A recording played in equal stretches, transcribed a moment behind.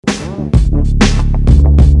Tonight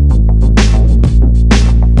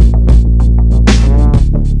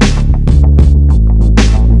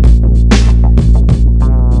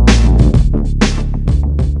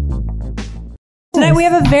we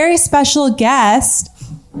have a very special guest,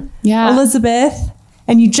 Elizabeth,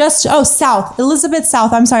 and you just, Elizabeth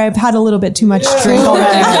South. I'm sorry, I've had a little bit too much drink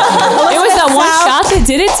already. It was that one shot that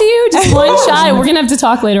did it to you? Just one shot? We're going to have to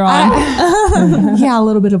talk later on. Yeah, a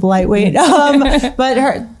little bit of lightweight. But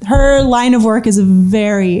her line of work is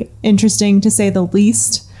very interesting, to say the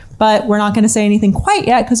least. But we're not going to say anything quite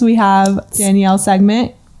yet because we have Danielle's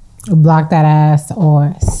segment. Block that ass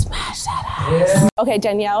or smash that ass. Okay,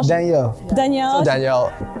 Danielle.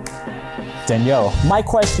 My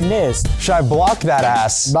question is, should I block that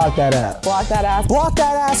ass? Block that ass. Block that ass. Block that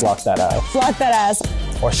ass.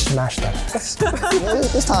 Or smash that ass?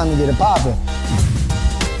 It's time to get it popping.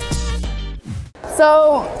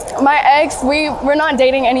 So, my ex, we're not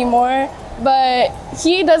dating anymore, but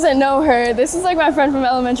he doesn't know her. This is like my friend from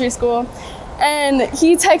elementary school. And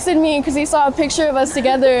he texted me because he saw a picture of us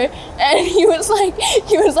together, and he was like,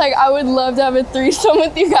 I would love to have a threesome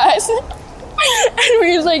with you guys. And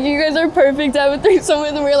we was like, you guys are perfect to have a threesome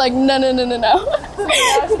with, and we were like, no.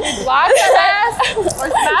 Block that ass or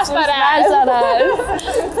smash that ass.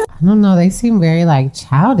 I don't know. They seem very like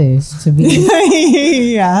childish to be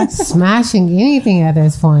smashing anything at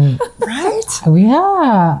this point. Right?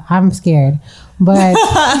 Yeah, I'm scared. But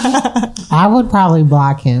I would probably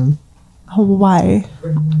block him. Why?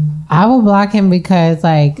 I would block him because,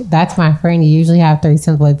 like, that's my friend. You usually have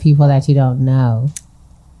threesomes with people that you don't know.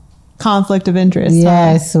 Conflict of interest.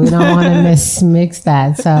 Yes, we don't want to mix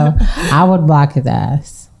that. So I would block his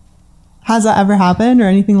ass. Has that ever happened or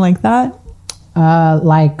anything like that?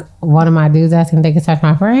 Like one of my dudes asking if they could touch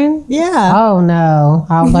my friend? Yeah. Oh no,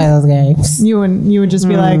 I don't play those games. You would just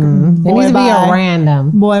be like, boy, it needs to be a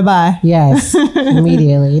random. Boy, bye. Yes,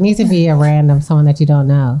 immediately. It needs to be a random, someone that you don't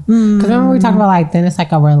know. Because remember we talked about like then it's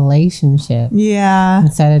like a relationship. Yeah.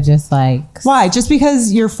 Instead of just like. Why? Just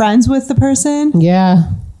because you're friends with the person? Yeah.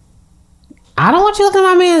 I don't want you looking at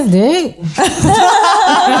my man's dick.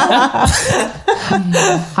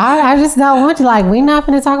 I just don't want you. Like, we're not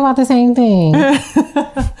going to talk about the same thing.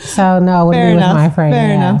 So, no, it wouldn't be with my friend.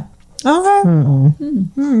 Fair enough. Okay.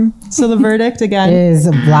 So, the verdict again is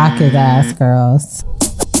block his ass, girls.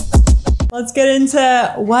 Let's get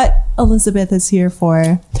into what Elizabeth is here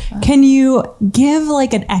for. Can you give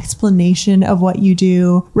like an explanation of what you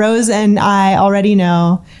do? Rose and I already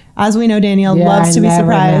know. As we know, Danielle loves to be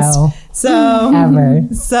surprised. Know. So,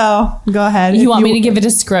 go ahead. You want me to give a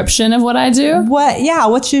description of what I do?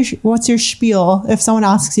 What's your spiel? If someone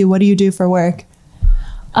asks you, what do you do for work?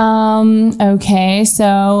 Okay,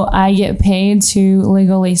 so I get paid to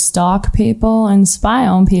legally stalk people and spy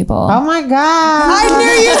on people. Oh my God. I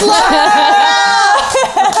knew you'd love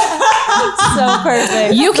So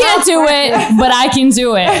perfect. You can't do it, but I can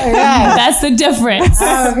do it. Yes. That's the difference.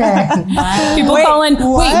 Okay. People calling,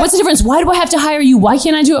 what's the difference? Why do I have to hire you? Why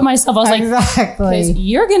can't I do it myself? I was like, exactly.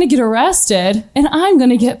 You're going to get arrested and I'm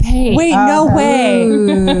going to get paid. Wait, no way.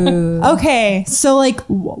 Okay, so like,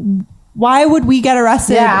 why would we get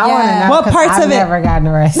arrested? Yeah, I want to know. What parts I've of it? Never gotten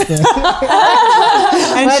arrested.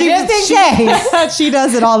 And but just in case, she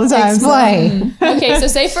does it all the time. Explain. Okay, so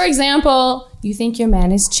say for example, you think your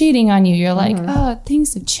man is cheating on you. You're like, oh,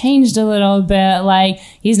 things have changed a little bit. Like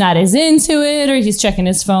he's not as into it, or he's checking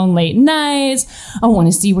his phone late nights. I want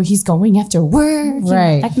to see where he's going after work.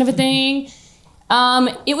 Right. That kind of a thing.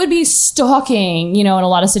 It would be stalking, in a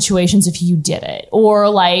lot of situations if you did it, or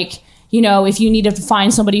like, if you needed to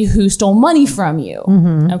find somebody who stole money from you.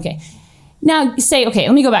 Okay. Now say, okay,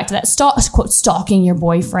 let me go back to that. Quote, stalking your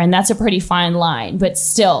boyfriend. That's a pretty fine line, but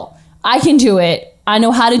still, I can do it. I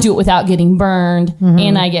know how to do it without getting burned,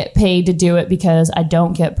 and I get paid to do it because I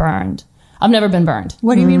don't get burned. I've never been burned.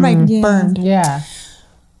 What do you mean by burned? Yeah.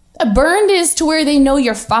 Burned is to where they know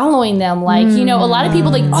you're following them. Like, a lot of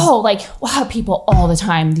people people all the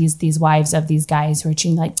time, these wives of these guys who are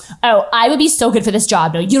cheating, like, oh, I would be so good for this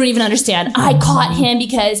job. No, you don't even understand. I caught him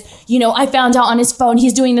because, I found out on his phone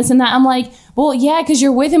he's doing this and that. I'm like, well, yeah, because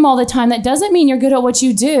you're with him all the time. That doesn't mean you're good at what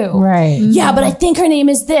you do. Right. Yeah, but I think her name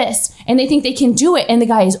is this. And they think they can do it. And the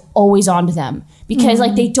guy is always on to them. Because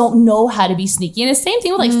like they don't know how to be sneaky. And the same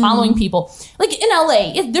thing with like following people. Like in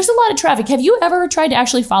LA, there's a lot of traffic. Have you ever tried to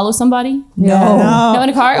actually follow somebody? No. No, in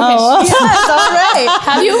a car? Okay. Yes, all right.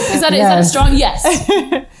 Have you? Is that a strong yes?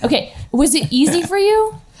 Okay. Was it easy for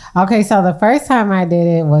you? Okay, so the first time I did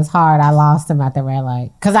it was hard. I lost him at the red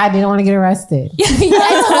light because I didn't want to get arrested. Yeah,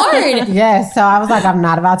 it's hard. Yes, so I was like, I'm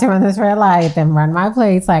not about to run this red light, then run my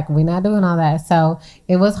plates. Like, we're not doing all that. So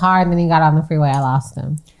it was hard. And then he got on the freeway. I lost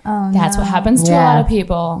him. Oh, That's what happens to a lot of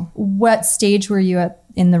people. What stage were you at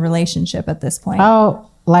in the relationship at this point? Oh,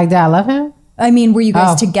 like that? I love him. I mean, were you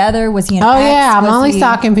guys together? Was he an Oh ex? yeah, I'm Was only he-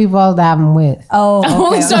 stalking people that I'm with. Oh, okay.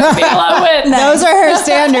 Only stuff people I'm with. Those are her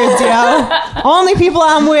standards, yo. Only people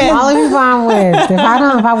I'm with. Only people I'm with.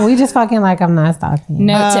 If we just fucking like, I'm not stalking.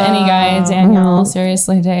 Note to any guy Danielle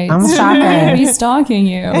seriously dates. I'm a stalker. He's stalking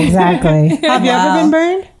you. Exactly. Have you ever been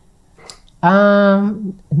burned?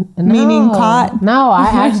 No. Meaning caught? No, I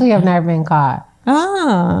actually have never been caught.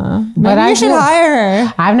 But But you should hire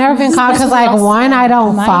her. I've never been caught because, like, one, I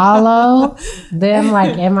don't follow them,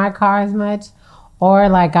 like, in my car as much. Or,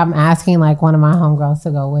 like, I'm asking, like, one of my homegirls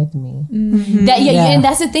to go with me. And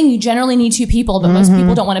that's the thing. You generally need two people, but most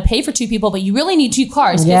people don't want to pay for two people, but you really need two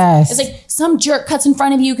cars. Yes. It's like some jerk cuts in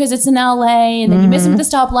front of you because it's in LA, and then you miss him at the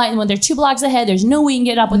stoplight, and when they're 2 blocks ahead, there's no way you can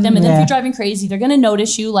get up with them. And then if you're driving crazy, they're going to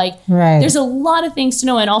notice you. Like, there's a lot of things to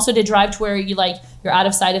know. And also to drive to where you're out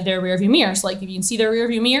of sight of their rear view mirror. So, like, if you can see their rear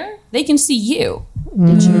view mirror, they can see you.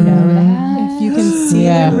 Did you know that? If you can see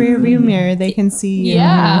the rear view mirror, they can see you.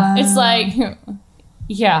 Yeah. It's like...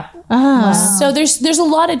 Yeah. So there's a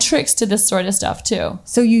lot of tricks to this sort of stuff too.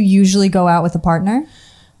 So you usually go out with a partner?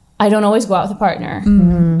 I don't always go out with a partner.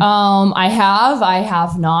 I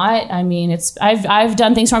have not. I mean, I've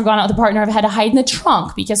done things where I've gone out with a partner. I've had to hide in the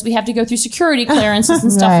trunk because we have to go through security clearances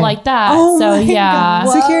and stuff like that. Oh so my yeah.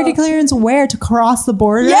 God. Security clearance where? To cross the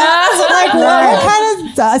border? Yeah. Like what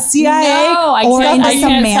kind of CIA? No, I Or can't, into I some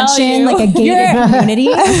can't tell mansion, you. like a gated community?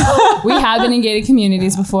 We have been in gated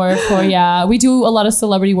communities before. Yeah, we do a lot of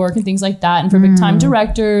celebrity work and things like that, and for big time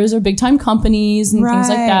directors or big time companies and things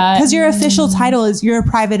like that. Because your official title is you're a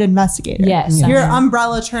private investigator. Yes. Your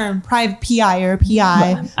umbrella term, private PI or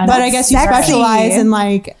PI. I'm But I guess you sexy. specialize in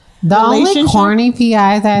like The only relationship. corny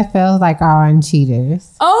PIs that feels like are on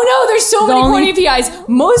cheaters. Oh no, there's so many corny PIs.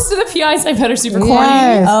 Most of the PIs I've had are super corny.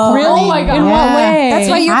 Yes. Oh my god. In what way? That's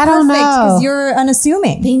why you're I don't perfect, know. because you're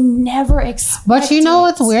unassuming. They never expect But you know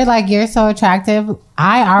what's weird? Like, you're so attractive.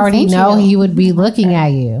 I already know he would be looking at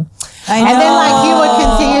you. I know. And then, like, he would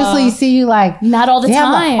continuously see you, like, Not all the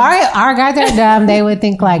damn, time. Our guys are dumb. They would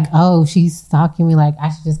think, like, oh, she's stalking me. Like, I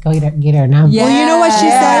should just go get her number. Yeah. Well, you know what she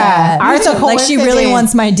Yeah. said? Or it's a Like she really coincidence.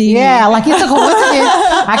 wants my D. Yeah, like, it's a coincidence.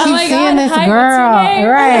 I keep my seeing God, this hi, girl. what's your name?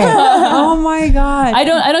 Right. Oh my God. I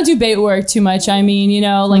don't do bait work too much. I mean,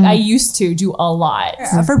 like I used to do a lot.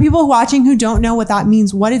 For people watching who don't know what that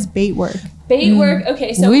means, what is bait work? Bait work.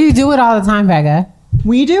 Okay, so We do it all the time, Becca.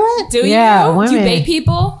 We do it? do you? Yeah, Do you women. bait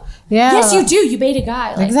people? Yeah. Yes, you do. You bait a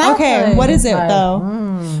guy. Like, Exactly. Okay, what is it Like, though?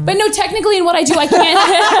 But no, technically in what I do, I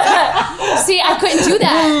can't. See, I couldn't do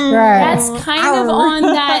that. Right. That's kind of on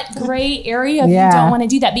that gray area if Yeah. you don't want to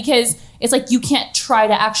do that, because it's like you can't try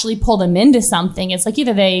to actually pull them into something. It's like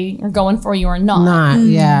either they are going for you or not. Not,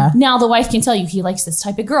 yeah. Now the wife can tell you he likes this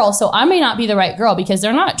type of girl, so I may not be the right girl because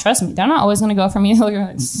they're not. Trust me, they're not always going to go for me. They're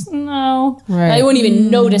like, no, Right. they wouldn't even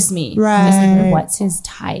notice me. Right. Just like, what's his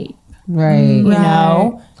type? Right. You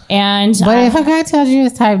know. And But if a guy tells you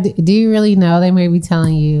his type, do you really know? They may be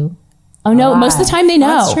telling you. oh no, most of the time they know.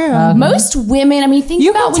 That's true. Most women, I mean, think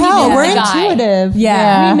You about can when tell. you We're meet a guy. intuitive.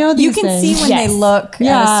 Yeah. We know these You can things. see when Yes. they look at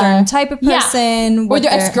Yeah. a certain type of person. Or what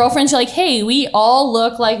their they're- ex-girlfriends are like, hey, we all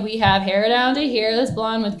look like we have hair down to here, this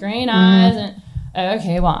blonde with green eyes, and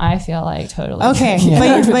okay, well, I feel like totally Okay,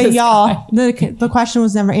 but y'all, the question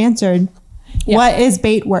was never answered. What is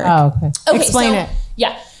bait work? Oh, okay. Okay, Explain so- it.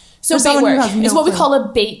 Yeah. So For bait someone who work has no is what we clue. call a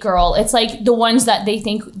bait girl. It's like the ones that they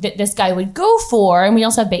think that this guy would go for. And we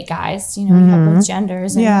also have bait guys. You know, we have both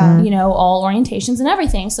genders and, Yeah. all orientations and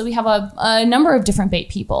everything. So we have a number of different bait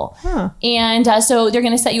people. And so they're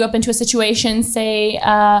going to set you up into a situation, say,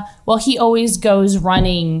 well, he always goes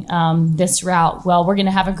running this route. Well, we're going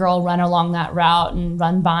to have a girl run along that route and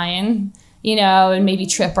run by and, and maybe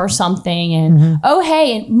trip or something. And, oh,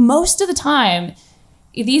 hey, and most of the time,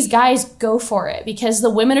 these guys go for it because the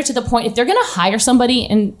women are to the point, if they're going to hire somebody,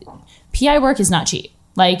 and PI work is not cheap.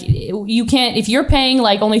 Like, you can't, if you're paying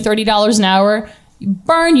like only $30 an hour, you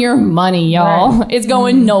burn your money, y'all. Right. It's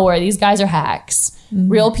going nowhere. These guys are hacks.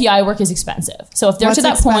 Real PI work is expensive. So if they're What's to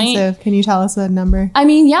that expensive? point, Can you tell us a number? I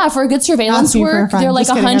mean, yeah, for a good surveillance Asking for a work, friend. they're like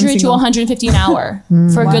Just kidding, I'm 100 to single. 150 an hour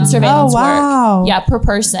for a good surveillance Oh, wow. work. Yeah, per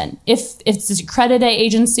person. If it's a accredited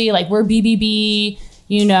agency, like we're BBB,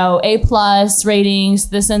 A+ ratings,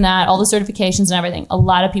 this and that, all the certifications and everything. A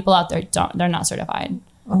lot of people out there they're not certified.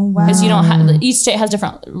 Oh, wow. Because you don't have, each state has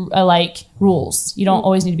different rules. You don't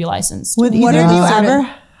always need to be licensed. Would either of you ever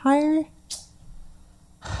hire?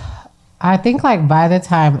 I think like by the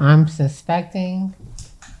time I'm suspecting,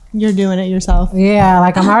 You're doing it yourself. yeah,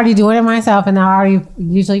 like I'm already doing it myself, and I already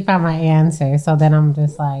usually find my answer. So then I'm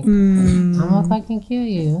just like, I'm gonna fucking kill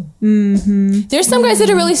you. There's some guys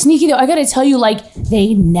that are really sneaky though. I gotta tell you, like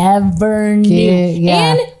they never knew.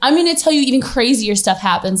 Yeah. And I'm gonna tell you, even crazier stuff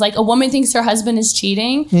happens. Like a woman thinks her husband is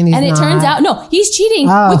cheating, And he's and it not. turns out no, he's cheating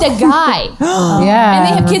Oh. with a guy, Yeah, and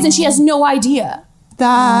they have kids, and she has no idea.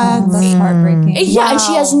 That's heartbreaking. Yeah, and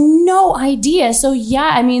she has no idea. So yeah,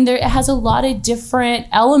 I mean, it has a lot of different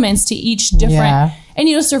elements to each different. Yeah. And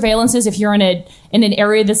surveillances. If you're in an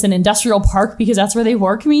area that's an industrial park because that's where they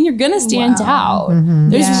work, I mean, you're gonna stand out.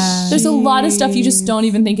 There's a lot of stuff you just don't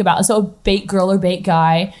even think about. So a bait girl or bait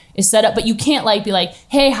guy is set up, but you can't like be like,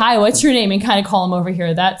 hey, hi, what's your name, and kind of call them over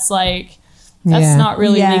here. That's like. That's Yeah. not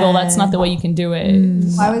really Yeah. legal. That's not the way you can do it.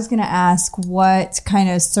 I was going to ask, what kind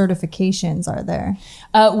of certifications are there?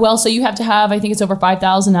 Well, so you have to have, I think it's over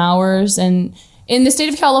 5,000 hours. And in the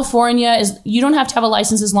state of California, you don't have to have a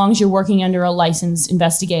license as long as you're working under a licensed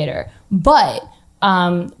investigator. But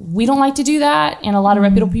we don't like to do that. And a lot of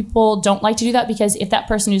reputable people don't like to do that because if that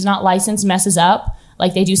person who's not licensed messes up,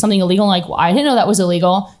 like they do something illegal, like, well, I didn't know that was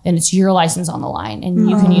illegal, then it's your license on the line and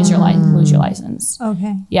you can use your lose your license.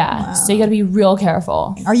 Okay. Yeah. So you got to be real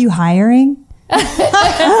careful. Are you hiring?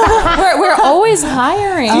 We're always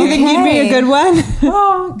hiring. Do you think you'd be a good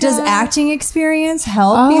one? Does acting experience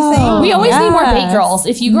help, you think? We always need more bait Yes. girls.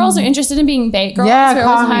 If you girls are interested in being bait girls, Yeah, we're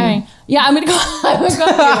call always me. hiring. Yeah, I'm gonna call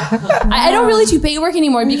you. I don't really do bait work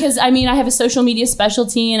anymore because I mean I have a social media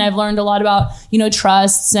specialty and I've learned a lot about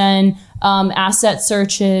trusts and asset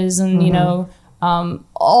searches and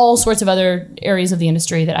all sorts of other areas of the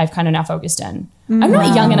industry that I've kind of now focused in. I'm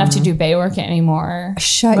not young enough to do bait work anymore.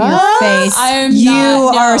 Shut your face. I'm you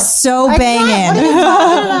not, no. are so What are you banging.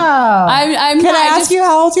 talking about? I'm Can not, I ask just- you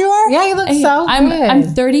how old you are? Yeah, you look so I'm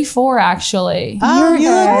good. 34 actually. You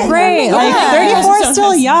look great. Like Yeah. 34 is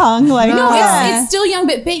still young. Like No, Yeah. it's still young,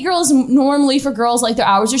 but bait girls normally for girls, like their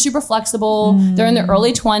hours are super flexible. They're in their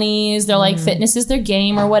early 20s. They're like fitness is their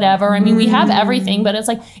game or whatever. I mean, we have everything, but it's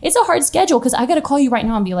like, it's a hard schedule because I got to call you right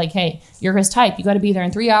now and be like, hey, you're his type. You got to be there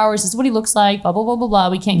in 3 hours. This is what he looks like, blah, blah, blah, blah, blah.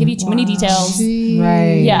 We can't give you too many details.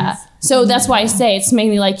 Right. Yeah. So that's why I say it's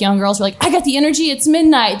mainly like young girls who are like, I got the energy. It's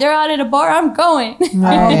midnight. They're out at a bar. I'm going.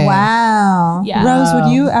 Right. Oh, wow. Yeah. Rose,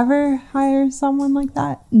 would you ever hire someone like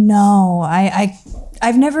that? No,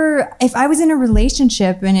 I've never, if I was in a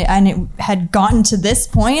relationship and it had gotten to this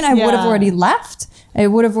point, I would have Yeah. already left. I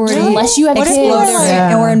would have already Unless you have exploded kids.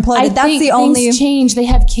 Yeah. or imploded. I That's think the only. things change. They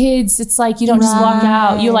have kids. It's like you don't just walk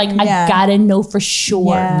out. You're like, I Yeah. gotta know for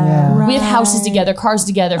sure. Yeah. We have houses together, cars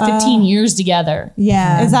together, 15 years together.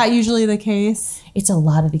 Yeah. Is that usually the case? It's a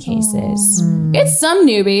lot of the cases. It's some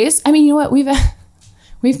newbies. I mean, you know what?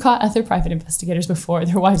 We've caught other private investigators before.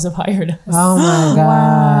 Their wives have hired us. Oh my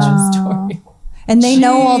god. Story. And they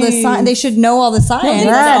know all the signs. They should know all the signs. they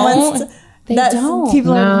That don't. They that don't.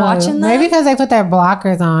 People are No, watching them. maybe because they put their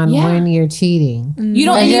blockers on Yeah. when you're cheating. You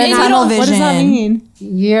don't. you're and you tunnel don't vision. What does that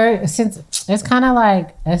mean? Since it's kind of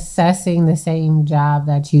like assessing the same job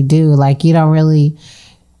that you do. Like you don't really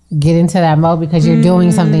get into that mode because you're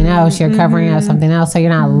doing something else. You're covering up something else, so you're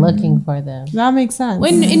not looking for them. That makes sense.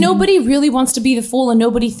 and nobody really wants to be the fool, and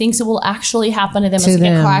nobody thinks it will actually happen to them To as they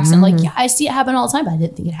get them. car accident. Like, yeah, I see it happen all the time, but I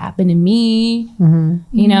didn't think it happened to me.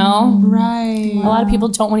 You know, Right. a lot of people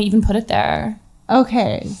don't want to even put it there.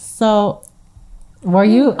 Okay. So Were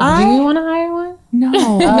you? I- do you want to hire one?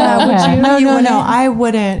 no. Okay. No, I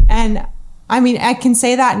wouldn't. And I mean, I can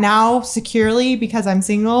say that now securely because I'm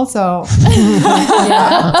single. So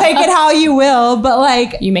take it how you will. But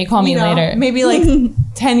like, You may call me later. Maybe like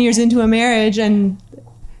 10 years into a marriage and,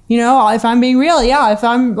 if I'm being real, yeah, if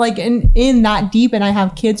I'm like in that deep and I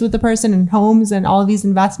have kids with the person and homes and all of these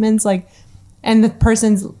investments, like, and the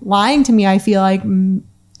person's lying to me, I feel like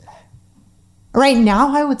right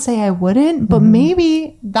now I would say I wouldn't, but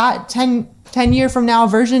maybe that 10 year from now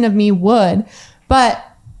version of me would. But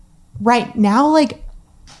right now, like,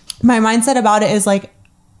 my mindset about it is like,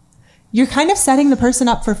 you're kind of setting the person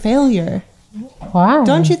up for failure. Why?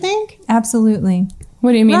 Don't you think? Absolutely.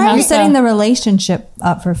 What do you mean? Right. How's You're setting that? the relationship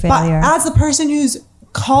up for But failure. as the person who's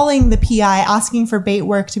calling the PI, asking for bait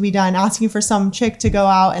work to be done, asking for some chick to go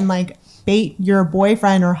out and like bait your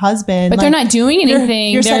boyfriend or husband. But they're not doing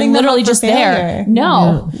anything. You're they're setting them literally up for just failure. there.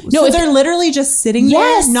 No. So if they're literally just sitting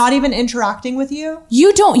Yes. there, not even interacting with you.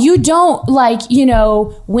 you don't like,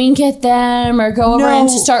 wink at them or go over No, and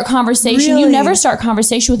start conversation. You really? never start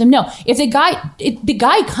conversation with them. No. If the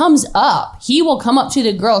guy comes up, he will come up to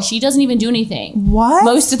the girl. She doesn't even do anything. What?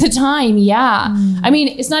 Most of the time, yeah. I mean,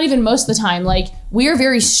 it's not even most of the time. Like, we are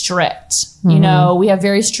very strict. We have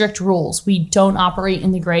very strict rules. We don't operate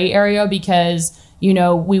in the gray area because,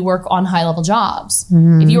 we work on high level jobs.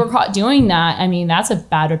 If you were caught doing that, I mean, that's a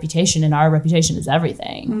bad reputation, and our reputation is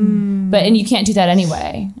everything. And you can't do that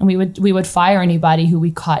anyway. And we would fire anybody who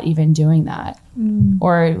we caught even doing that,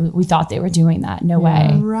 or we thought they were doing that. No way.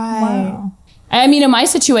 Right. Wow. I mean, in my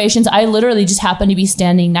situations, I literally just happened to be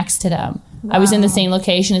standing next to them. I was in the same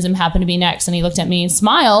location as him, happened to be next, and he looked at me and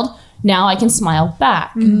smiled. Now I can smile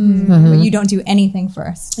back. But you don't do anything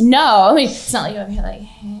first. No, I mean, it's not like over here like,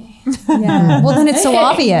 hey. Yeah. Well, then it's so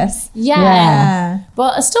obvious. Yeah.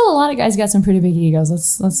 But still, a lot of guys got some pretty big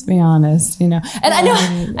egos. Let's be honest, And I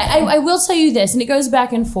know, I will tell you this, and it goes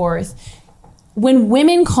back and forth. When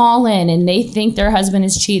women call in and they think their husband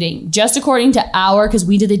is cheating, just according to because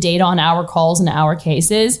we did the data on our calls and our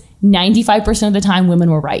cases, 95% of the time women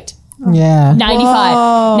were right. Yeah. 95.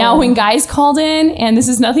 Whoa. Now, when guys called in, and this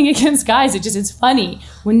is nothing against guys, it's funny.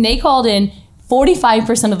 When they called in,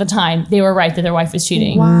 45% of the time, they were right that their wife was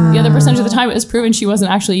cheating. Wow. The other percentage of the time, it was proven she wasn't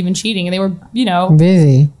actually even cheating. And they were,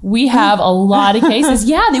 busy. We have a lot of cases.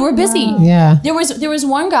 Yeah, they were busy. Wow. Yeah. There was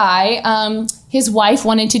one guy, his wife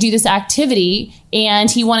wanted to do this activity, and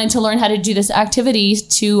he wanted to learn how to do this activity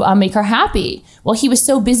to make her happy. Well, he was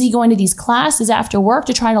so busy going to these classes after work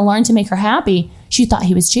to try to learn to make her happy, she thought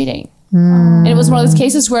he was cheating. And it was one of those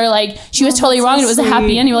cases where, like, she was totally wrong and it was a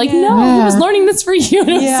happy ending. You're like, no, he was learning this for you. And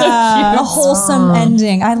it was so cute. A wholesome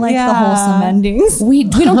ending. I like the wholesome endings. We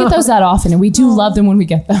don't get those that often, and we do love them when we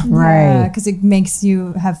get them. Right. Because it makes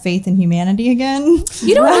you have faith in humanity again.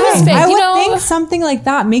 You don't lose faith. I would think something like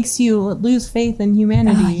that makes you lose faith in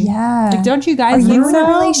humanity. Yeah. Like, don't you guys Are think you in a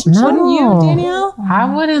so? relationship? Wouldn't you, Danielle?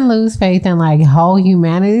 I wouldn't lose faith in like whole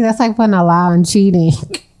humanity. That's like putting a lie on cheating.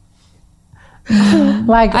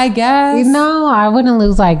 Like, I guess. I wouldn't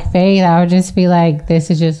lose like faith. I would just be like, this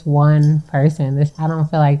is just one person. I don't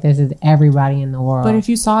feel like this is everybody in the world. But if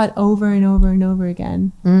you saw it over and over and over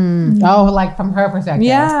again. Oh, like from her perspective.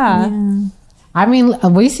 Yeah. I mean,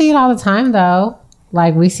 we see it all the time though.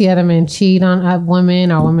 Like, we see other men cheat on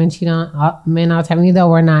women, or women cheat on men all the time, even though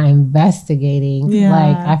we're not investigating. Yeah.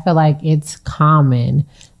 Like, I feel like it's common.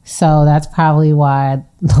 So that's probably why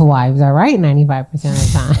the wives are right 95% of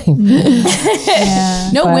the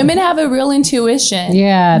time. Women have a real intuition.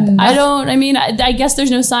 Yeah. I guess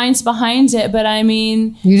there's no science behind it, but I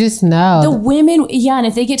mean, you just know. the women, and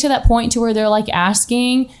if they get to that point to where they're like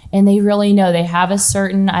asking and they really know they have a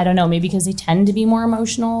certain, I don't know, maybe because they tend to be more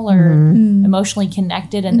emotional or emotionally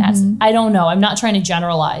connected, and that's, I don't know. I'm not trying to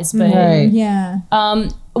generalize, but Yeah.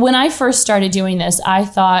 when I first started doing this, I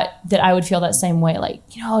thought that I would feel that same way. Like,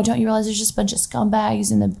 don't you realize there's just a bunch of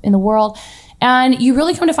scumbags in the world? And you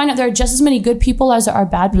really come to find out there are just as many good people as there are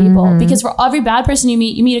bad people. Because for every bad person you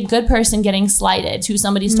meet a good person getting slighted, who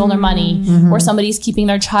somebody stole their money, or somebody's keeping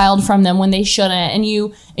their child from them when they shouldn't. And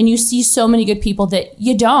you see so many good people that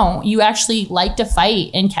you don't. You actually like to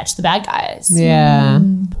fight and catch the bad guys. Yeah.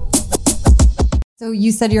 So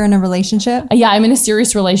you said you're in a relationship? Yeah, I'm in a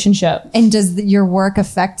serious relationship. And does your work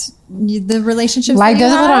affect the relationships? Like,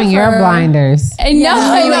 does it put on your blinders? And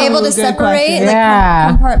Are you able to Good separate, question.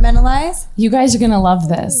 like compartmentalize? You guys are going to love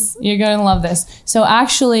this. You're going to love this. So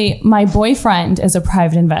actually, my boyfriend is a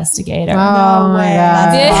private investigator. Oh my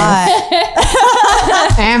God. That's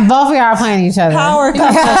hot. And both of y'all are playing each other. Power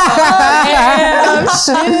couple.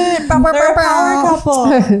 Shit. They're a power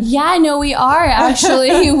couple. Yeah, no, we are.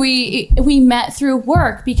 Actually, we met through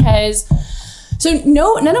work because... So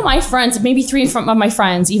none of my friends, maybe 3 of my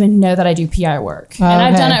friends, even know that I do PR work. And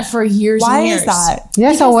I've done it for years Why and years. is that?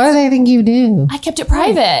 Yeah, so what do they think you do? I kept it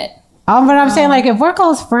private. Oh, but I'm saying, like, if we're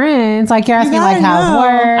close friends, like, you're asking, like, how's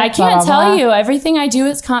work? I can't tell you. Everything I do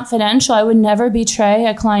is confidential. I would never betray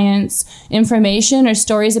a client's information or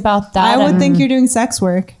stories about that. I would think you're doing sex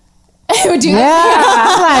work. I would do Yeah.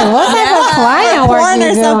 I'm like, what type of client work Porn you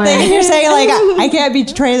or doing? something. You're saying, like, I can't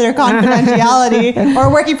betray their confidentiality,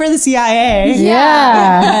 or working for the CIA.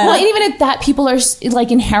 Yeah. Well, and even at that, people are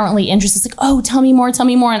like inherently interested. It's like, oh, tell me more.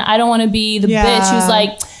 And I don't want to be the bitch who's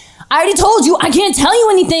like, I already told you, I can't tell you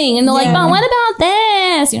anything. And they're like, but what about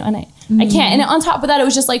this? And I can't. And on top of that, it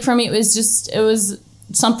was just like, for me, it was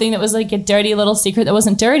something that was like a dirty little secret that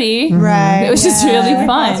wasn't dirty. Right. It was just really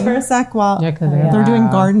Pause for fun. a sec while Yeah, 'cause they're doing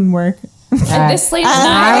garden work. At this late I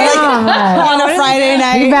night. know, On a Friday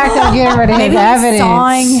night. he back to getting rid of his evidence.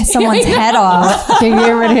 Sawing someone's head off. To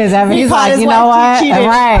get rid of his evidence. He's caught like, his you know wife what? cheating.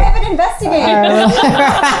 Right. Private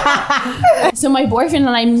investigator. So my boyfriend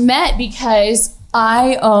and I met because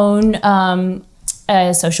I own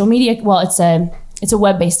a social media. Well, it's a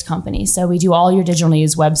web-based company. So we do all your digital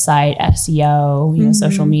news, website, SEO,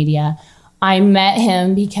 social media. I met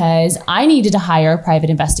him because I needed to hire a private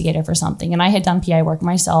investigator for something. And I had done PI work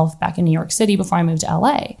myself back in New York City before I moved to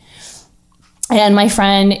LA. And my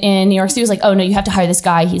friend in New York City was like, oh no, you have to hire this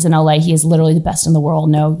guy. He's in LA. He is literally the best in the world.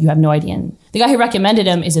 No, you have no idea. And the guy who recommended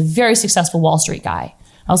him is a very successful Wall Street guy.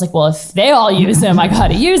 I was like, well, if they all use him, I got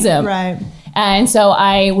to use him. Right. And so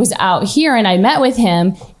I was out here and I met with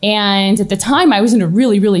him. And at the time I was in a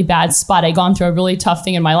really, really bad spot. I'd gone through a really tough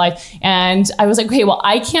thing in my life. And I was like, okay, well,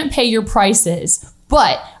 I can't pay your prices,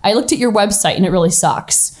 but I looked at your website and it really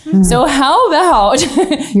sucks. Mm-hmm. So how about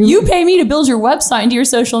you pay me to build your website and do your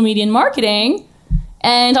social media and marketing,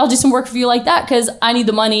 and I'll do some work for you like that because I need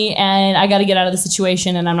the money and I got to get out of the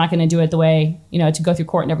situation and I'm not going to do it the way, to go through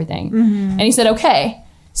court and everything. Mm-hmm. And he said, okay.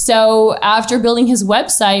 So after building his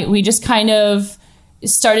website, we just kind of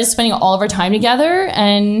started spending all of our time together,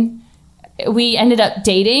 and we ended up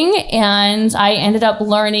dating, and I ended up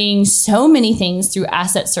learning so many things through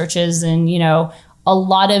asset searches and, a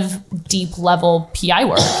lot of deep level PI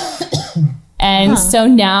work. And so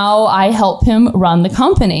now I help him run the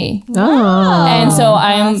company. Oh. And so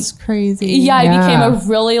That's crazy. Yeah, I became a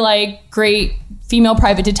really great female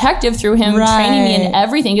private detective through him training me in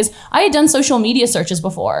everything. Because I had done social media searches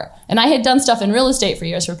before, and I had done stuff in real estate for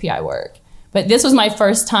years for PI work. But this was my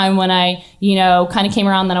first time when I, kind of came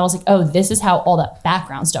around. Then I was like, oh, this is how all that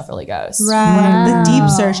background stuff really goes. Right. Wow. The deep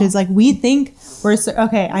searches, we think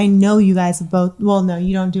okay, I know you guys have both, well, no,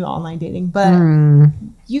 you don't do online dating, but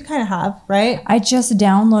you kind of have, right? I just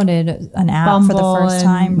downloaded an app Bumble for the first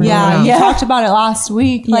time. Really. Yeah, you talked about it last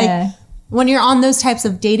week. Yeah. When you're on those types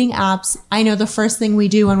of dating apps, I know the first thing we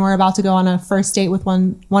do when we're about to go on a first date with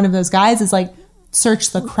one of those guys is search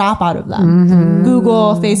the crap out of them. Mm-hmm.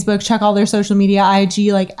 Google, Facebook, check all their social media, IG,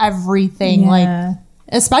 everything. Yeah.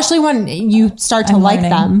 Especially when you start to like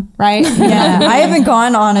them, right? Yeah. I haven't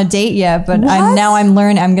gone on a date yet, but I'm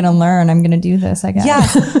going to learn. I'm going to do this, I guess. Yeah.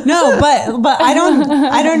 No, but I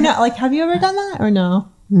don't know. Have you ever done that or no?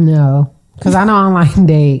 No. Because I know online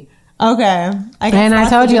date. Okay. I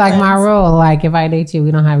told you, my rule, if I date you,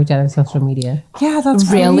 we don't have each other's social media. Yeah,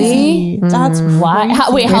 that's really crazy. That's why.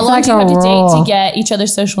 How long do you have to date to get each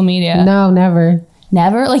other's social media? No, never.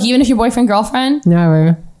 Never? Even if you're boyfriend, girlfriend?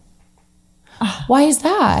 Never. Why is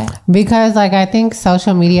that? Because I think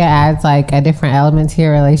social media adds a different element to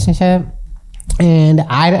your relationship. And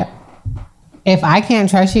if I can't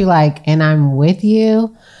trust you, and I'm with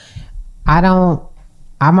you,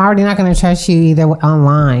 I'm already not going to trust you either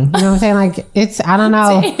online. You know what I'm saying? I don't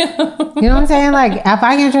know. You know what I'm saying? If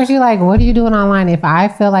I can't trust you, what are you doing online? If I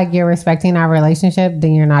feel like you're respecting our relationship,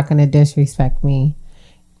 then you're not going to disrespect me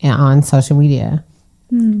on social media.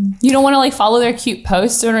 You don't want to follow their cute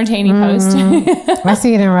posts or entertaining posts. I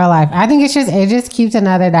see it in real life. I think it just keeps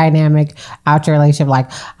another dynamic out your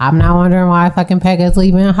relationship. I'm not wondering why fucking Pegga's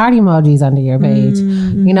leaving heart emojis under your page,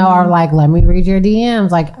 or let me read your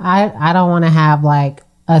DMs. I don't want to have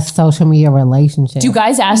a social media relationship. Do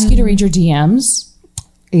guys ask you to read your DMs?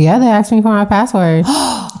 Yeah, they asked me for my password.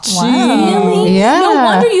 Really? Yeah. No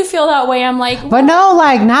wonder you feel that way. I'm but no,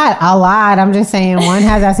 not a lot. I'm just saying one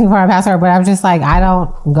has asked me for my password, but I'm just I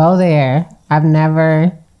don't go there.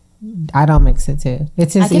 I don't mix it too.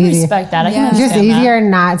 It's just I can easier. respect that. I can It's just understand easier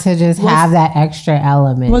not to just have that extra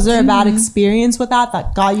element. Was there a bad experience with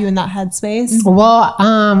that got you in that headspace? Well,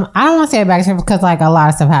 I don't want to say a bad experience because a lot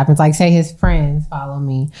of stuff happens. Say his friends follow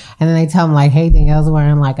me and then they tell him hey, Danielle's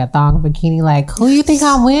wearing a thong bikini. Who you think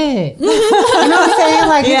I'm with? You know what I'm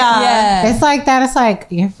saying? Yeah. It's that.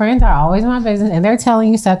 It's your friends are always my business and they're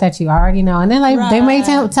telling you stuff that you already know. And then they may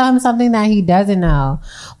tell him something that he doesn't know.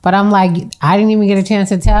 But I'm I didn't even get a chance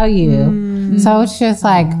to tell you. So it's just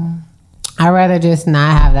I'd rather just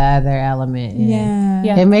not have that other element.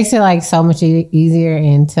 Yeah. It makes it so much easier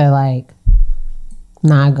and to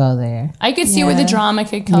not go there. I could see where the drama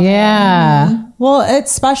could come. Yeah. Well,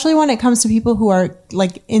 especially when it comes to people who are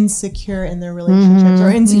insecure in their relationships or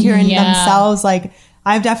insecure in themselves.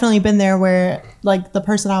 I've definitely been there where the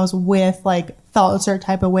person I was with felt a certain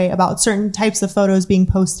type of way about certain types of photos being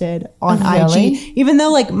posted on IG, even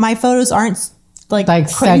though my photos aren't like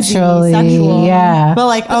crazy sexually, sexual. Yeah. But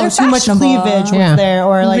like, they're too much fashionable. cleavage Yeah. was there,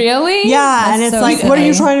 or like, Really? yeah, and it's so like, what are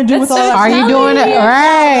you trying to do with all so that? Are you doing it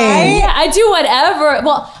right? Yeah, I do whatever.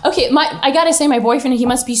 Well, okay, I gotta say, my boyfriend, he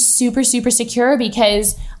must be super, super secure,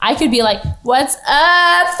 because I could be like, "What's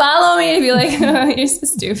up? Follow me," and be like, oh, "You're so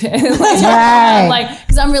stupid." Right. Like,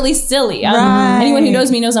 because I'm really silly. Anyone who knows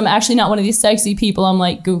me knows I'm actually not one of these sexy people. I'm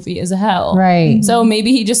like goofy as hell. Right. So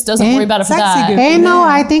maybe he just doesn't worry about it for sexy that. goofy. And no,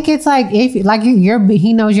 I think it's like if like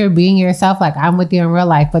he knows you're being yourself. Like I'm with you in real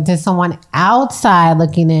life, but to someone outside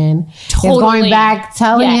looking in is going Totally. back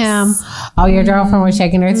telling him, Yes. "Oh, your girlfriend was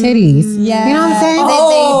shaking her titties." Yeah. You know what I'm saying?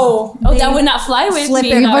 Oh, that would not fly with flip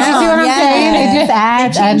me. it No. But you see what I'm Yeah. saying? It just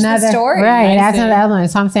adds They change the another story. right. It I adds see. another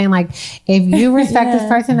element. So I'm saying, like, if you respect this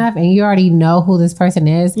person enough and you already know who this person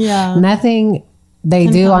is, Yeah. nothing they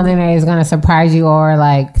do on the internet is going to surprise you, or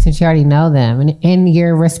like since you already know them, and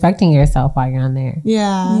you're respecting yourself while you're on there.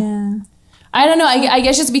 Yeah. Yeah. I don't know. I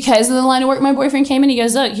guess just because of the line of work, my boyfriend came in. He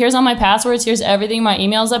goes, "Look, here's all my passwords. Here's everything. My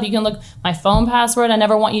email's up. You can look my phone password. I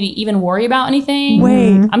never want you to even worry about anything.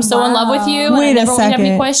 Wait. I'm so in love with you. And I Wait a never want you to have any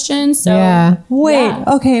second. questions." So Yeah. Wait, Yeah.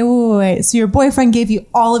 okay, wait. So your boyfriend gave you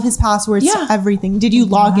all of his passwords Yeah. to everything. Did you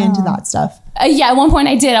log into that stuff? Yeah, at one point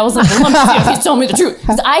I did. I was like, "Let me see if he's telling me the truth."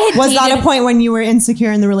 'Cause I had Was dated, that a point when you were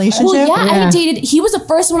insecure in the relationship? Well, yeah, I Yeah. had dated. He was the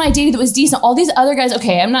first one I dated that was decent. All these other guys,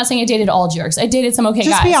 okay, I'm not saying I dated all jerks. I dated some okay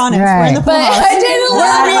Just guys. be honest. Right. We're in the pool But house. I dated a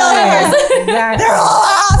lot of real Exactly. They're all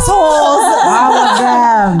assholes. All of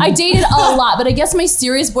them. I dated a lot, but I guess my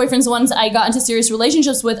serious boyfriends, the ones I got into serious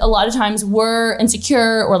relationships with, a lot of times were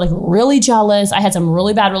insecure or like really jealous. I had some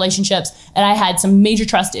really bad relationships, and I had some major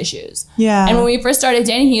trust issues. Yeah. And when we first started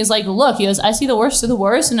dating, he was like, "Look," he goes, "I see the worst of the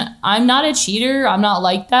worst, and I'm not a cheater. I'm not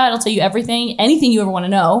like that. I'll tell you everything, anything you ever want to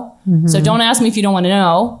know. So don't ask me if you don't want to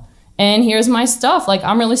know. And here's my stuff. Like,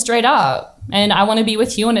 I'm really straight up, and I want to be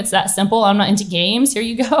with you, and it's that simple. I'm not into games. Here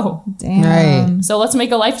you go. Damn. Right. So let's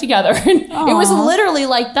make a life together." And it was literally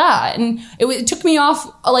like that. And it took me off,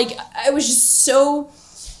 like, I was just so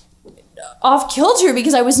off kilter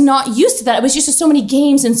because I was not used to that. It was just so many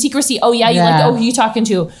games and secrecy. Oh, yeah, you Yeah. like, oh, who you talking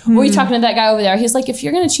to? Or you talking to that guy over there? He's like, if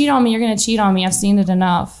you're going to cheat on me, you're going to cheat on me. I've seen it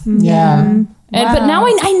enough. Yeah. But now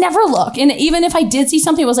I never look. And even if I did see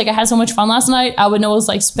something, it was like, I had so much fun last night, I would know it was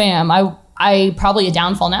like spam. I probably a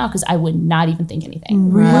downfall now because I would not even think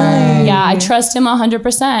anything. Right. Yeah, I trust him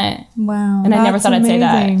 100%. Wow. And I never thought I'd say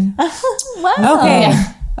that. Wow. Okay.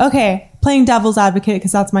 Yeah. Okay. Playing devil's advocate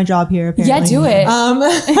because that's my job here. Apparently. Yeah, do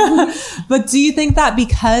it. But do you think that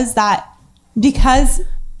because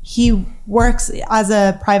he works as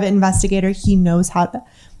a private investigator, he knows how to?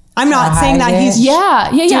 I'm not saying that hide he's it.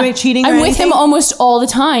 Yeah. doing cheating or I'm with him anything? almost all the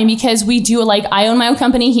time because we do, like, I own my own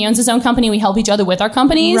company, he owns his own company, we help each other with our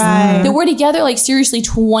companies. Right. That we're together, like, seriously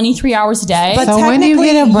 23 hours a day. But So when do you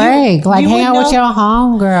get a technically, break? Like you hang would out with know- your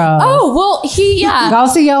homegirl. Oh, well, yeah. Go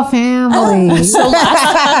see your family. So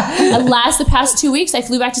the past 2 weeks, I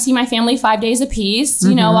flew back to see my family 5 days a piece.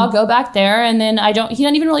 You know, I'll go back there, and then he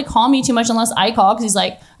doesn't even really call me too much unless I call because he's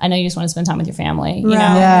like, I know you just want to spend time with your family, you know?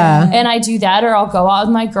 Yeah. And I do that, or I'll go out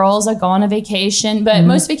with my girls, I'll go on a vacation. But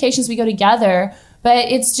most vacations we go together. But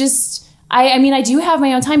it's just, I mean, I do have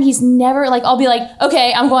my own time. He's never like, I'll be like,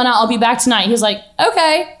 okay, I'm going out, I'll be back tonight. He's like,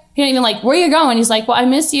 okay. He didn't even like, where you going? He's like, well, I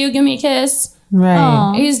miss you, give me a kiss.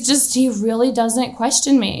 Right. He really doesn't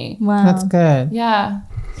question me. Wow. That's good. Yeah.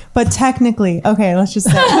 But technically, okay, let's just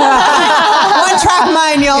say one track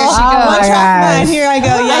mind, y'all. goes. Oh One my track gosh. mind. Here I go.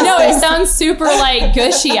 Yes, I know thanks. it sounds super like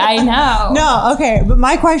gushy. I know. No, okay. But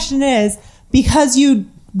my question is, because you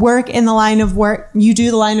work in the line of work, you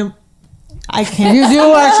do the line of. I can't. You do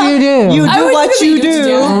what you do. You I do would what really you do what you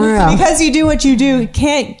do. do. Yeah. Because you do what you do.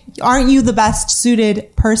 Aren't you the best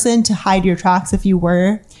suited person to hide your tracks if you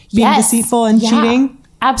were being Yes. deceitful and Yeah. cheating?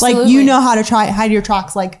 Absolutely. Like you know how to hide your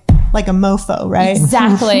tracks like a mofo, right?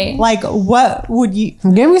 Exactly. Like what would you?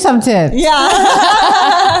 Give me some tips. Yeah.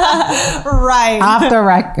 Right. Off the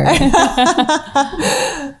record.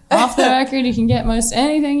 Off the record, you can get most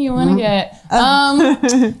anything you want to get.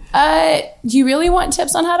 Do you really want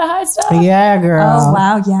tips on how to hide stuff? Yeah, girl. Oh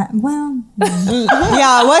wow. Yeah. Well.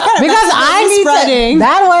 Yeah. What kind of Because messages I are you need spreading?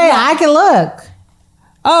 that way I can look.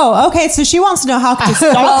 Oh, okay. So she wants to know how to stop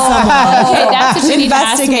someone. Okay, that's what you need to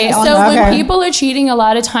ask me. Investigate on So that. when Okay. people are cheating, a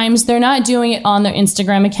lot of times they're not doing it on their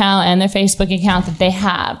Instagram account and their Facebook account that they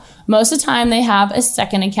have. Most of the time they have a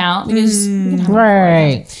second account because you can have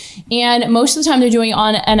Right. And most of the time they're doing it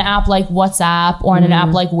on an app like WhatsApp or on an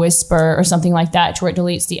app like Whisper or something like that to where it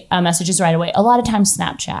deletes the messages right away. A lot of times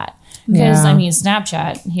Snapchat. Because, Yeah. I mean,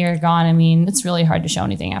 Snapchat, here, gone. I mean, it's really hard to show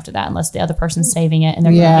anything after that unless the other person's saving it and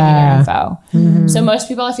they're going to give you their info. Mm-hmm. So most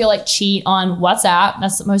people, I feel like, cheat on WhatsApp.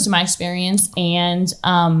 That's most of my experience. And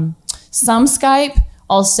some Skype.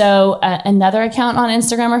 Also, another account on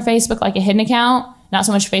Instagram or Facebook, like a hidden account. Not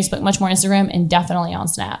so much Facebook, much more Instagram, and definitely on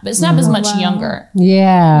Snap. But Snap is much younger.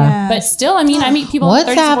 Yeah. But still, I mean, I meet people.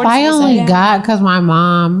 WhatsApp, 30s, 40s, I only got because my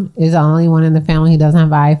mom is the only one in the family who doesn't have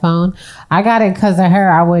an iPhone. I got it because of her.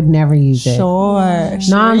 I would never use it. Sure.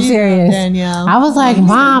 No, I'm serious. Danielle. I was like,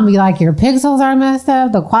 Mom, you like your pixels are messed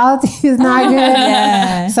up. The quality is not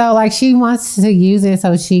good. So like she wants to use it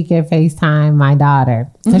so she can FaceTime my daughter.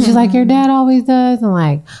 So she's like, your dad always does. And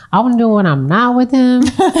like, I want to do it when I'm not with him.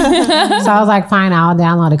 So I was like, fine, I'll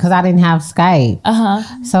download it because I didn't have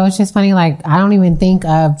Skype. So it's just funny. Like, I don't even think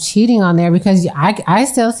of cheating on there because I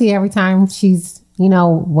still see every time she's,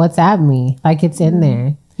 WhatsApp me. Like it's in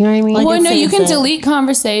there. You know what I mean? Well, no, you can it. delete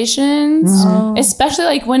conversations, especially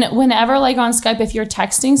like whenever like on Skype, if you're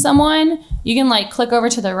texting someone, you can like click over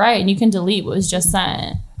to the right and you can delete what was just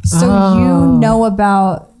sent. So you know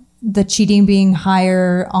about the cheating being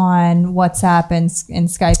higher on WhatsApp and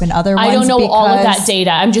Skype and other ones? I don't know all of that because-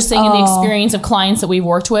 data. I'm just saying in the experience of clients that we've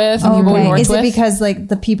worked with and people we Okay. worked Is with. it because like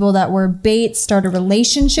the people that were bait start a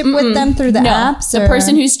relationship with them through the apps? The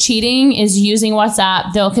person who's cheating is using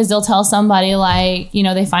WhatsApp because they'll tell somebody like,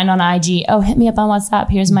 they find on IG, oh, hit me up on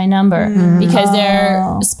WhatsApp. Here's my number. Because their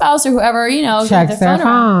spouse or whoever, Checks their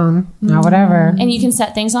around. phone or whatever. And you can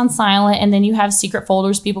set things on silent and then you have secret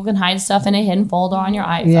folders. People can hide stuff in a hidden folder on your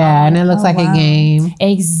iPhone. Yeah, and it looks like a game.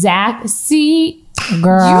 Exact. See,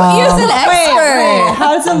 Girl. Use an expert.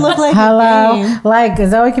 How does it look like? Hello, a game? like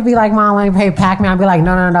Zoe could be like, "Mom, let me pay Pac-Man." I'd be like,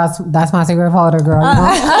 "No, that's my secret folder, girl."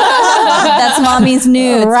 That's mommy's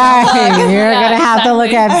nudes. Right, you're gonna have to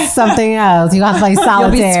look at something else. You have to play You'll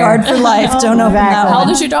solitaire. be scarred for life. Don't open that Exactly. how old one.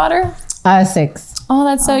 is your daughter? 6. Oh,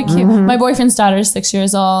 that's so cute. My boyfriend's daughter is 6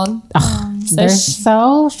 years old. They're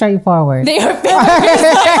so straightforward. They are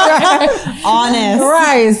very. Honest.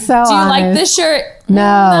 Right, so Do you like honest. this shirt? No,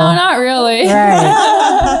 No, not really.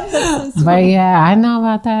 right. But yeah, I know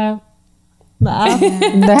about that. The app. The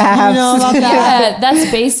You know about that? Yeah,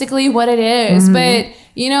 that's basically what it is. But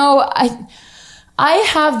I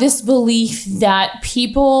have this belief that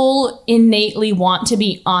people innately want to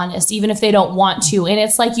be honest, even if they don't want to. And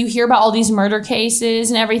it's like you hear about all these murder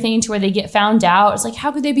cases and everything to where they get found out. It's like,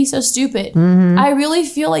 how could they be so stupid? I really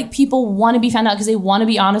feel like people want to be found out because they want to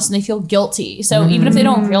be honest and they feel guilty. So even if they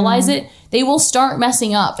don't realize it, they will start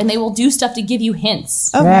messing up and they will do stuff to give you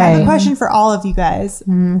hints. Okay, I have a Right. question for all of you guys.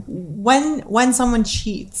 When someone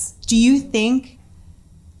cheats, do you think?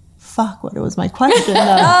 Fuck, what was my question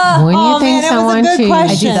though? When you think someone cheats,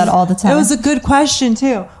 I do that all the time. It was a good question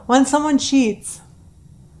too. When someone cheats,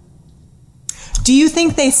 do you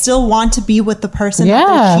think they still want to be with the person that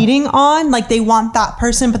Yeah. they're cheating on? Like they want that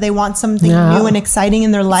person, but they want something No. new and exciting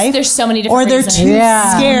in their life? There's so many different or they're reasons. too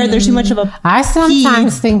Yeah. scared. They're too much of a I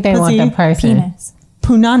sometimes think they want pussy. the person. Penis.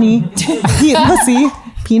 punani pussy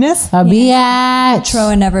penis. A biatch.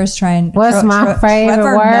 Troa never's trying. What's my favorite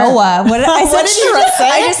Trevor word? Noah. What did I What did you just say?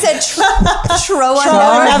 I just said Troa Troa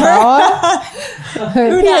Noah.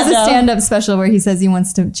 Never? He has a stand-up special where he says he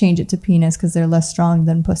wants to change it to penis because they're less strong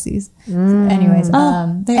than pussies. Anyways,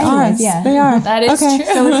 They are. yeah. They are. That is okay.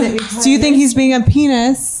 true. So is it, Do you think he's being a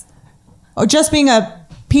penis or just being a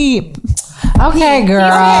peep? Okay, girl. You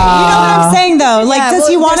know what I'm saying though? Like, Yeah, does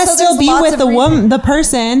he well, want to so still there's be lots with of the woman, the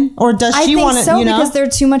person, or does I she think want to? so You know, because they're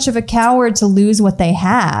too much of a coward to lose what they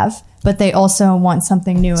have, but they also want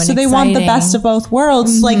something new and so they want the exciting. best of both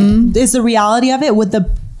worlds. Like, is the reality of it with the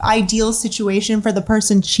ideal situation for the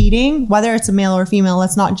person cheating, whether it's a male or female?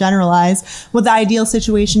 Let's not generalize. Would the ideal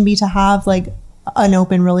situation be to have like an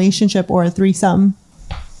open relationship or a threesome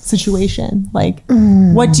situation? Like,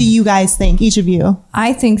 what do you guys think? Each of you.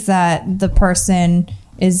 I think that the person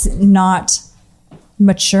is not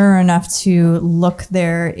mature enough to look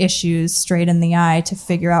their issues straight in the eye to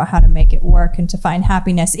figure out how to make it work and to find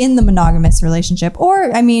happiness in the monogamous relationship.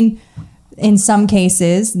 Or, I mean, in some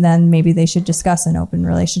cases, then maybe they should discuss an open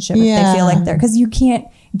relationship if they feel like they're, because you can't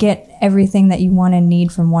get everything that you want and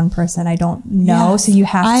need from one person. I don't know. So you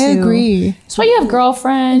have to. I agree. That's why you have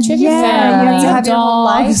girlfriends, you have your Yeah, family, you have to have your whole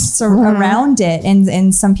dogs. life around it,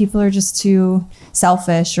 and some people are just too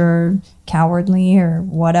selfish or cowardly or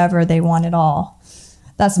whatever. They want it all.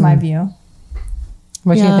 That's my view.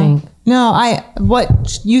 What you think? No,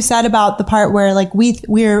 what you said about the part where like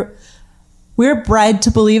we're bred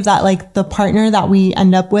to believe that like the partner that we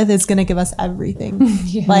end up with is going to give us everything.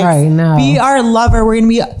 Like Right, no. be our lover. We're going to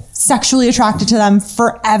be sexually attracted to them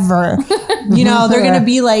forever. You know, they're going to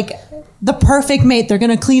be like the perfect mate. They're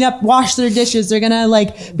going to clean up, wash their dishes. They're going to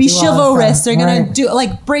like be chivalrous. They're going to do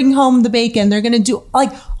like bring home the bacon. They're going to do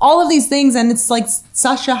like all of these things. And it's like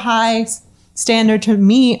such a high standard to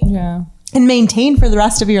meet and maintain for the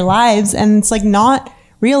rest of your lives. And it's like not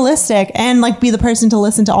realistic, and like be the person to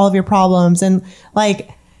listen to all of your problems and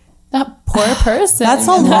like that poor person. That's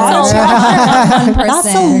a lot.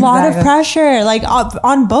 That's a lot of pressure, like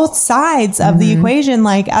on both sides of the equation.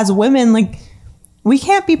 Like as women, like we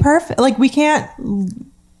can't be perfect. Like we can't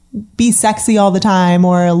be sexy all the time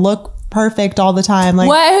or look perfect all the time. Like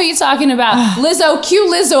what? Who are you talking about? Lizzo,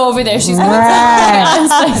 cue Lizzo over there. She's play the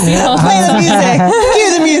music.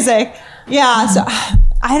 Cue the music. Yeah. So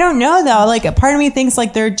I don't know though. Like a part of me thinks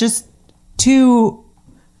like they're just too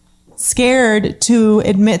scared to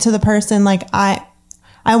admit to the person like I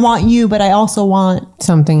want you, but I also want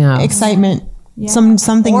something else, excitement,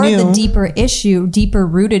 something or new, the deeper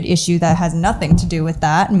rooted issue that has nothing to do with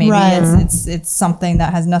that. Maybe it's something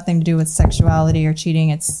that has nothing to do with sexuality or cheating.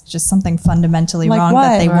 It's just something fundamentally like wrong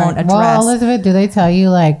that they won't address. Well, Elizabeth, do they tell you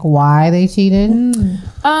like why they cheated?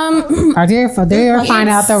 Or do you ever find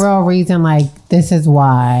out the real reason? Like this is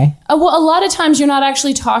why. Well, a lot of times you're not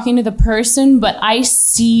actually talking to the person, but I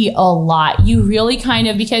see a lot. You really kind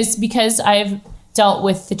of because I've dealt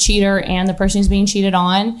with the cheater and the person who's being cheated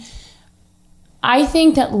on. I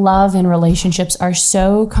think that love and relationships are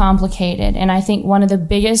so complicated. And I think one of the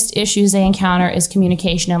biggest issues they encounter is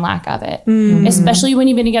communication and lack of it. Mm-hmm. Especially when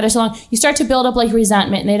you've been together so long. You start to build up like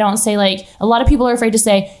resentment, and they don't say like, a lot of people are afraid to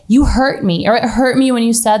say, you hurt me, or it hurt me when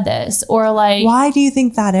you said this, or like. Why do you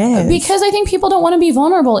think that is? Because I think people don't want to be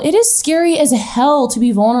vulnerable. It is scary as hell to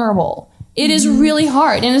be vulnerable. It is really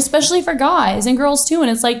hard. And especially for guys and girls too. And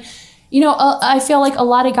it's like, you know, I feel like a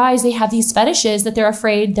lot of guys, they have these fetishes that they're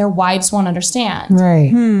afraid their wives won't understand.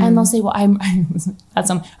 Right. And they'll say, well,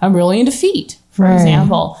 I'm really into feet, for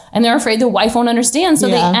example. And they're afraid the wife won't understand. So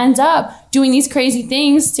they end up doing these crazy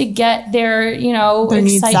things to get their, you know, their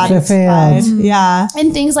excitement. Yeah.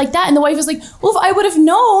 And things like that. And the wife is like, well, if I would have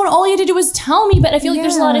known, all you had to do was tell me. But I feel like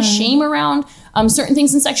there's a lot of shame around certain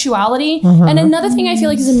things in sexuality. And another thing I feel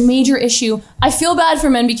like is a major issue. I feel bad for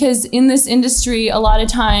men because in this industry, a lot of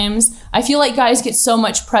times, I feel like guys get so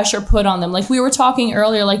much pressure put on them. Like we were talking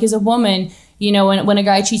earlier, like as a woman, you know, when a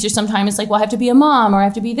guy cheats or sometimes it's like, well, I have to be a mom, or I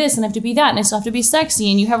have to be this, and I have to be that, and I still have to be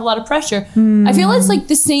sexy, and you have a lot of pressure. I feel it's like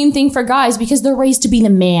the same thing for guys because they're raised to be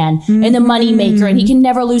the man and the money maker, and he can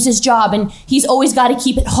never lose his job, and he's always got to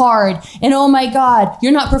keep it hard. And oh my God,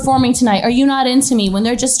 you're not performing tonight. Are you not into me? When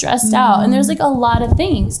they're just stressed out. And there's like a lot of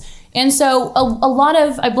things. And so a lot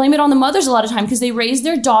of, I blame it on the mothers a lot of time because they raise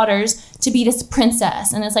their daughters to be this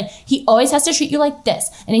princess. And it's like, he always has to treat you like this.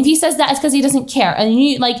 And if he says that, it's because he doesn't care. And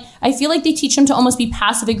you like, I feel like they teach them to almost be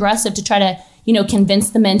passive aggressive to try to, you know,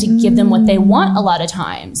 convince the men to give them what they want a lot of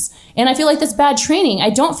times. And I feel like that's bad training. I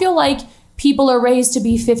don't feel like people are raised to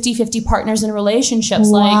be 50-50 partners in relationships.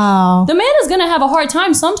 Wow. Like the man is going to have a hard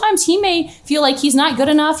time. Sometimes he may feel like he's not good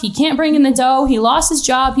enough. He can't bring in the dough. He lost his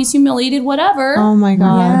job. He's humiliated, whatever. Oh my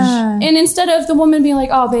gosh. Yeah. And instead of the woman being like,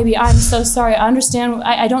 oh baby, I'm so sorry. I understand.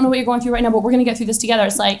 I don't know what you're going through right now, but we're going to get through this together.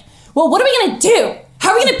 It's like, well, what are we going to do?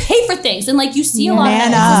 How are we going to pay for things? And like you see a lot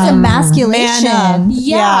of that. It's emasculation.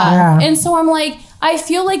 Yeah. And so I'm like, I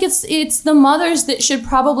feel like it's the mothers that should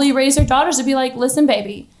probably raise their daughters to be like, listen,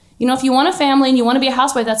 baby, you know, if you want a family and you want to be a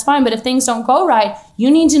housewife, that's fine. But if things don't go right,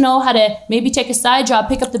 you need to know how to maybe take a side job,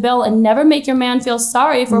 pick up the bill, and never make your man feel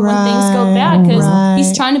sorry for when things go bad because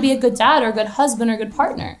he's trying to be a good dad or a good husband or a good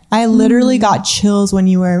partner. I literally got chills when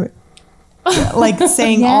you were like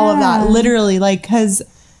saying all of that. Literally, like, because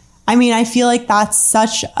I mean, I feel like that's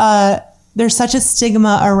there's such a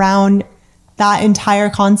stigma around that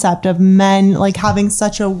entire concept of men like having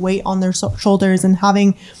such a weight on their shoulders and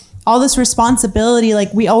having all this responsibility.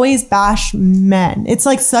 Like we always bash men. It's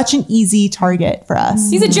like such an easy target for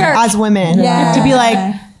us. He's a jerk. As women to be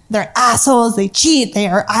like, they're assholes, they cheat, they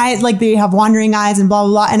have wandering eyes and blah,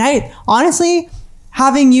 blah, blah. And I honestly,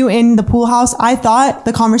 having you in the pool house, I thought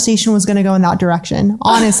the conversation was going to go in that direction,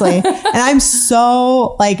 honestly. And I'm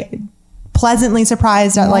so like pleasantly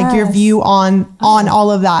surprised at like your view on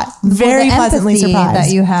all of that. Very pleasantly surprised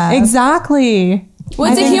that you have. Exactly. Well,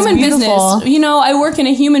 it's a human business. You know, I work in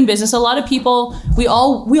a human business. A lot of people, we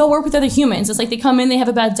all work with other humans. It's like they come in, they have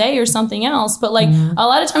a bad day or something else. But like a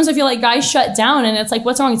lot of times I feel like guys shut down and it's like,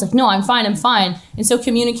 what's wrong? It's like, no, I'm fine. And so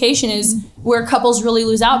communication is where couples really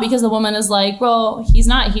lose out because the woman is like, well, he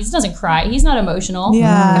doesn't cry. He's not emotional.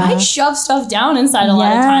 Yeah. Guys shove stuff down inside a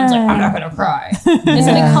lot of times. Like, I'm not going to cry. It's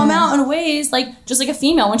going to come out in ways like, just like a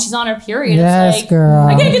female when she's on her period. Yes, it's like, girl.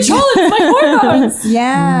 I can't control it. It's my hormones. gross.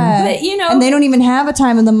 Yeah. But, you know. And they don't even have a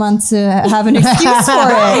time of the month to have an excuse for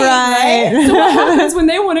it. Right. So what happens when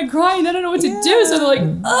they want to cry and they don't know what to do? So they're like,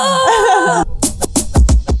 oh.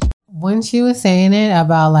 When she was saying it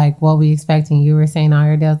about like what we expecting, you were saying all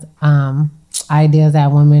your ideas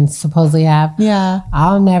that women supposedly have. Yeah.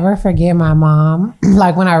 I'll never forget my mom.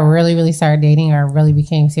 Like when I really, really started dating or really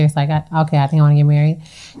became serious, like, okay, I think I want to get married.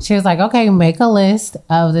 She was like, okay, make a list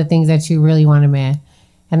of the things that you really want a man.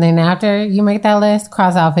 And then after you make that list,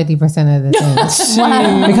 cross out 50% of the things.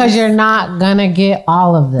 Because you're not going to get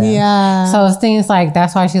all of them. Yeah. So it's things like,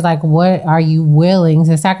 that's why she's like, what are you willing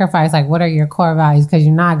to sacrifice? Like, what are your core values? Because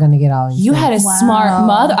you're not going to get all of these You things. had a smart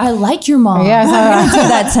mother. I like your mom. Yeah, so Do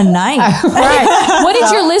that tonight. right. What did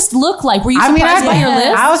your list look like? Were you surprised by your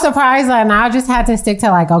list? I was surprised, and I just had to stick to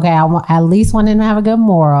like, okay, at least want him to have a good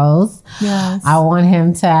morals. Yes. I want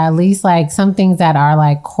him to at least like some things that are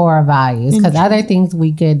like core values, because other things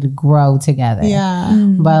we could grow together. Yeah.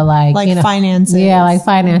 But like you know, finances. Yeah, like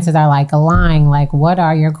finances are like aligned. Like, what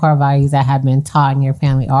are your core values that have been taught in your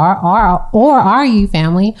family, or are you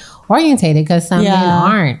family orientated? Because some men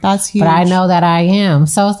aren't. That's huge. But I know that I am.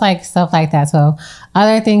 So it's like stuff like that. So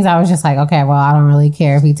other things, I was just like, okay, well, I don't really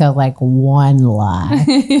care if he tells like one lie,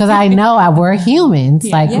 because I know we're humans.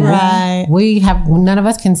 Like Right. we have, none of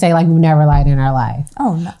us can say like we've never lied in our life.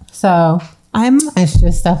 Oh, no. So I'm it's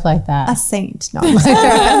just stuff like that. a saint. No.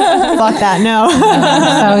 Fuck that. No. So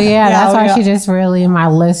that's why we she just really, my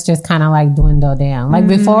list just kind of like dwindled down. Like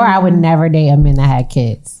before, I would never date a man that had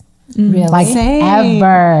kids. Really? Like Same.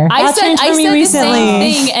 ever. I said me the recently.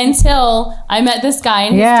 same thing until I met this guy,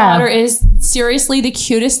 and his daughter is seriously the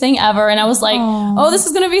cutest thing ever. And I was like, oh, this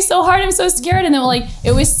is going to be so hard. I'm so scared. And then like,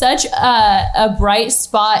 it was such a bright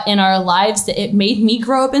spot in our lives that it made me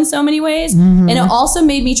grow up in so many ways. And it also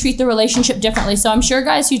made me treat the relationship differently. So I'm sure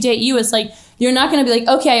guys who date you, it's like, you're not going to be like,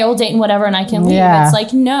 okay, I will date and whatever and I can leave. Yeah. It's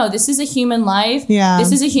like, no, this is a human life. Yeah.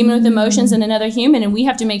 This is a human with emotions and another human. And we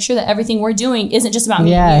have to make sure that everything we're doing isn't just about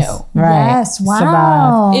me and you. Right. Yes. It's about-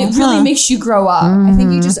 Wow. It really makes you grow up. I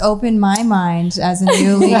think you just opened my mind as a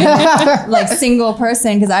newly like single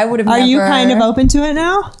person, because I would have Are never. you kind of open to it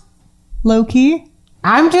now? Low key?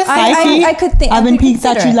 I'm just I could think. I've been peaked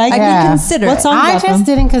that you like. I Yeah. could consider What it. song? I just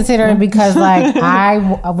didn't consider it because like I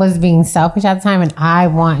was being selfish at the time, and I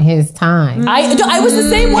want his time. I was the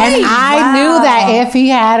same way. And I knew that if he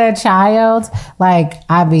had a child, like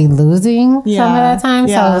I'd be losing some of Yeah. the time.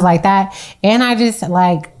 So Yeah. it was like that. And I just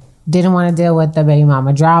like didn't want to deal with the baby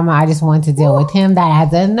mama drama. I just wanted to deal with him. That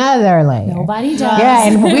adds another layer. Nobody does. Yeah,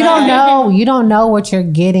 and we don't know. You don't know what you're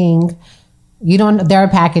getting. You don't. They're a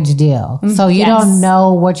package deal, so you don't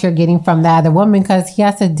know what you're getting from the other woman because he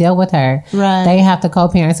has to deal with her. Right. They have to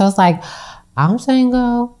co-parent. So it's like, I'm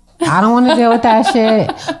single. I don't want to deal with that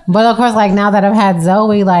shit. But of course, like now that I've had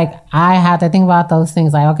Zoe, like I have to think about those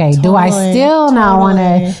things. Like, okay, do I still not want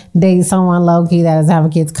to date someone low key that doesn't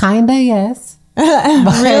have kids? Kinda, yes.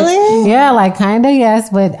 Really? Yeah, like kinda, yes.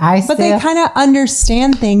 But But they kind of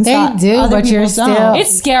understand things. They that do, other but you're people don't. still-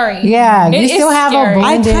 It's scary. yeah, It you is still have scary. a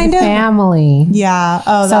blended I kind of- family. Yeah.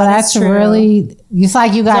 Oh, So that's that's true. really, it's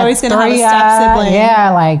like you got Zoe's gonna have a three, step-sibling. yeah,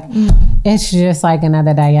 like it's just like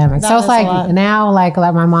another dynamic. That So it's is a like lot. now, like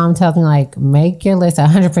my mom tells me, like make your list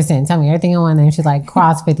 100%. Tell me everything you want, and she's like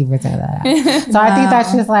cross 50% of that. So I think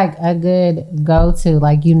that's just like a good go to.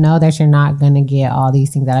 Like you know that you're not gonna get all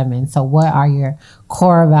these things that I meant. So what are your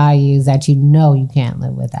core values that you know you can't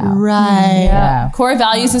live without? Right. Yeah. Core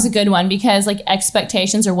values is a good one because like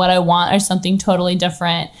expectations or what I want are something totally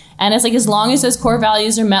different. And it's like as long as those core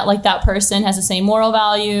values are met, like that person has the same moral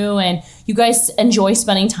value and you guys enjoy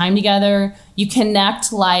spending time together, you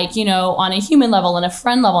connect like, you know, on a human level, on a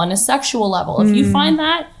friend level, on a sexual level. If you find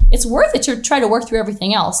that, it's worth it to try to work through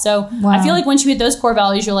everything else. So I feel like once you hit those core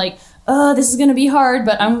values, you're like, oh, this is going to be hard,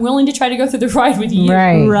 but I'm willing to try to go through the ride with you.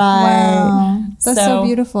 Right. Right. Wow. That's so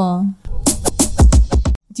beautiful.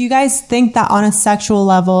 Do you guys think that on a sexual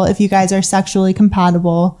level, if you guys are sexually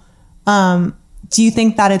compatible, do you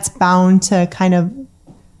think that it's bound to kind of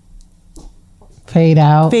Fade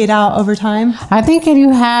out. fade out over time? I think if you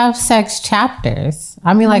have sex chapters.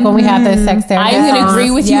 I mean, like when we have the sex therapy. I'm going to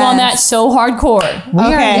agree with you on that so hardcore. We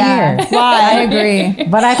are here. Why? I agree.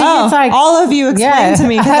 But I think it's like all of you explain to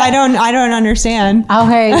me because I don't understand.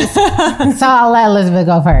 okay. So I'll let Elizabeth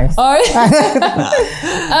go first.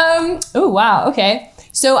 Oh wow. Okay.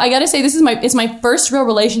 So I gotta say, it's my first real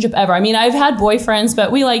relationship ever. I mean, I've had boyfriends,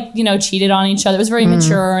 but we cheated on each other. It was very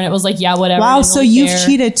mature, and it was like, yeah, whatever. Wow, so you've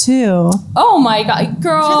cheated too? Oh my god,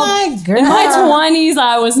 girl! Girl. In my 20s,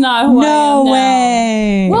 I was not who I am now. No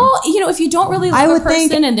way. Well, if you don't really love a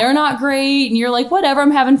person and they're not great, and you're like, whatever,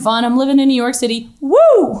 I'm having fun, I'm living in New York City,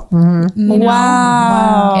 woo!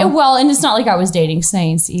 Wow. Well, and it's not like I was dating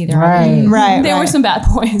saints either. Right. I mean, Right. There were some bad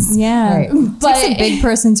boys. Yeah. Right. But Takes a big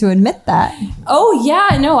person to admit that. oh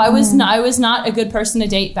yeah, no, I was not a good person to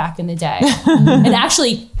date back in the day. And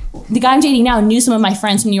actually, the guy I'm dating now knew some of my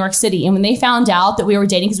friends from New York City, and when they found out that we were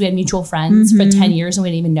dating because we had mutual friends for 10 years and we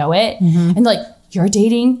didn't even know it, and they're like, "You're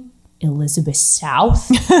dating Elizabeth South?"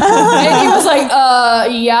 And he was like,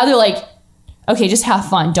 yeah. They're like, okay, just have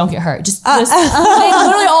fun. Don't get hurt. Just they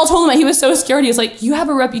literally all told him that. He was so scared. He was like, you have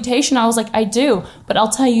a reputation. I was like, I do. But I'll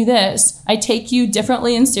tell you this. I take you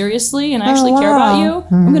differently and seriously, and I actually care about you.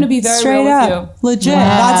 I'm going to be very Straight real up. with you. Legit.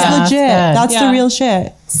 Yeah. That's Yeah, legit. that's That's the real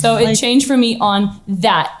shit. So it changed for me on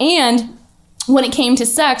that. And when it came to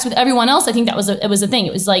sex with everyone else, I think it was a thing.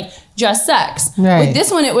 It was like just sex. Right. With this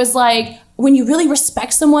one, it was like when you really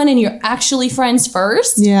respect someone and you're actually friends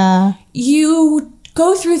first, Yeah. you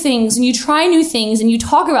go through things and you try new things and you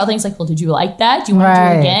talk about things like, well, did you like that? Do you want to do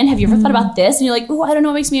Right. it again? Have you ever thought about this? And you're like, oh, I don't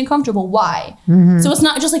know. It makes me uncomfortable. Why? So it's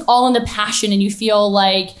not just like all in the passion and you feel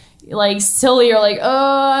like silly or like, oh,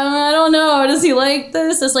 I don't know. Does he like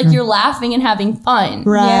this? It's like you're laughing and having fun.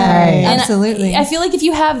 Right. And Absolutely. I feel like if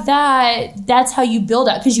you have that, that's how you build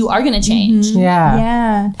up because you are going to change. Yeah.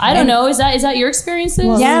 Yeah. I don't know. Is that your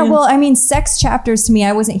experiences? Yeah, well, I mean, sex chapters to me,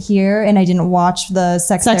 I wasn't here and I didn't watch the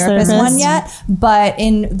sex therapist one yet. But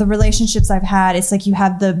in the relationships I've had, it's like you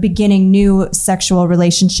have the beginning new sexual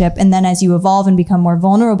relationship. And then as you evolve and become more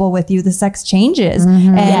vulnerable with you, the sex changes.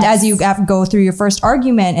 And as you go through your first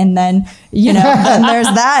argument and then, and there's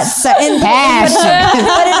that. But it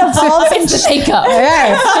evolves and Makeup.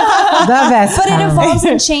 The best. But it evolves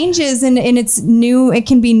and changes, and it's new. It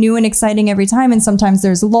can be new and exciting every time. And sometimes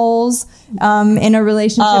there's lulls in a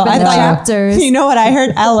relationship in the chapters. You know what I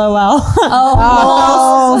heard? LOL.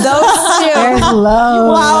 Those two. There's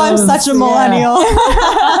loads. Wow, I'm such a millennial.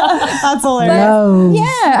 That's hilarious. Loads.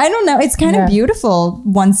 Yeah, I don't know. It's kind of beautiful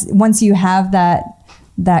once you have that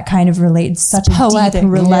kind of such a poetic.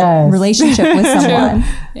 deep relationship with someone.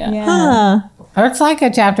 Yeah. Huh. It's like a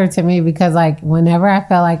chapter to me because whenever I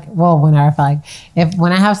feel like when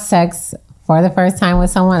I have sex for the first time with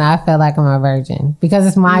someone, I feel like I'm a virgin because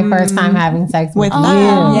it's my first time having sex with you.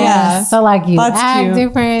 Yes. So you That's act cute.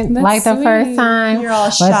 different That's the sweet. first time. You're all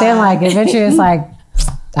But then shy. eventually it's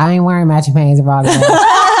I ain't wearing matching panties abroad again.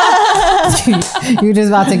 You're just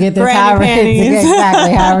about to get this Granny however panties.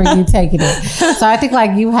 exactly however you taking it. So I think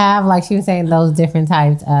you have she was saying those different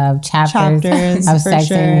types of chapters Chapters, of for sex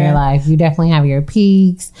in your sure. life. You definitely have your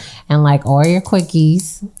peaks and or your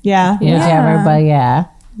quickies, Yeah. whichever. But yeah,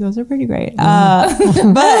 Those are pretty great. She's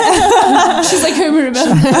like, I remember.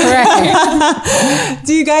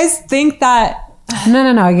 Do you guys think that?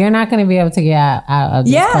 no, you're not going to be able to get out of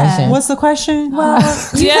this question. What's the question? Yeah.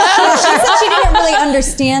 She said she didn't really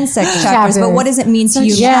understand sex chapters, but what does it mean to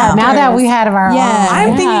you Yeah, now that we had our Yeah. own.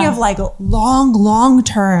 I'm thinking of long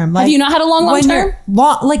term. Have you not had a long when term?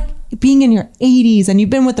 you're being in your 80s and you've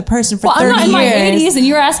been with the person for Well, 30 I'm not in my years. 80s, and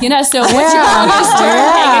you're asking us. So what's your longest term?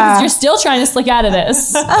 Yeah. You're still trying to slick out of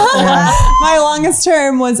this. My longest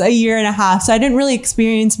term was 1.5 years. So I didn't really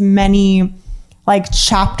experience many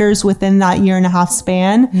chapters within that 1.5 year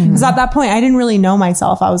span. Because at that point, I didn't really know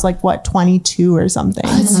myself. I was 22 or something.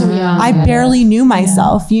 I barely knew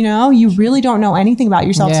myself, You really don't know anything about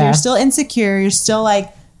yourself. So Yeah. you're still insecure. You're still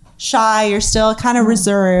shy. You're still kind of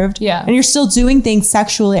reserved. Yeah. And you're still doing things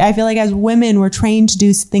sexually. I feel like as women, we're trained to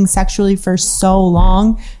do things sexually for so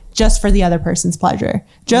long just for the other person's pleasure.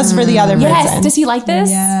 Just for the other person. Yes. Does he like this?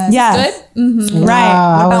 Yes. Yeah. Good.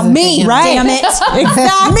 Right. What about me? Right. Damn it.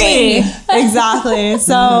 Exactly.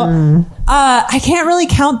 So I can't really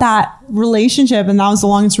count that relationship, and that was the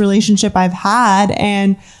longest relationship I've had.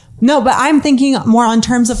 And no, but I'm thinking more on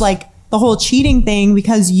terms of the whole cheating thing,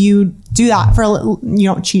 because you do that you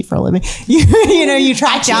don't cheat for a living. You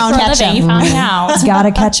track down, For a living, you found out.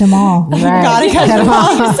 Gotta catch them all. Right. Gotta catch them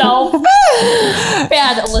all. Yourself.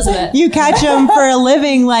 Bad Elizabeth. You catch them for a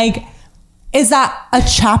living. Is that a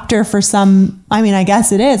chapter for some? I mean, I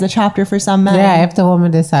guess it is a chapter for some men. Yeah, if the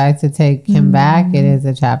woman decides to take him back, it is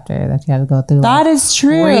a chapter that you have to go through. That is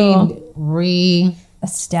true.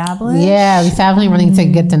 Established. Yeah, we definitely really need to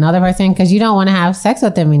get to know the person because you don't want to have sex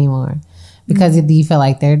with them anymore. because do you feel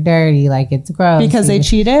like they're dirty, like it's gross Because they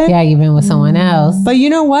cheated? Yeah, you've been with someone else. But you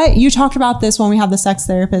know what? You talked about this when we had the sex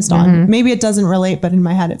therapist on. Maybe it doesn't relate, but in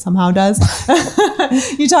my head it somehow does.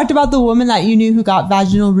 You talked about the woman that you knew who got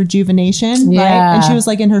vaginal rejuvenation, right? And she was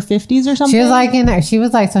like in her 50s or something. She was like in her, she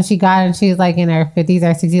was like in her 50s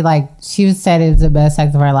or 60s. Like she said it was the best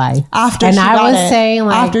sex of her life. After and she I got was it. saying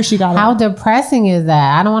like, After she got how it. depressing is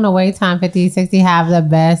that? I don't want to wait time 50, 60, have the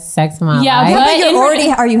best sex of my Yeah, life. but But you're already,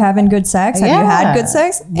 are you having good sex? Have you had good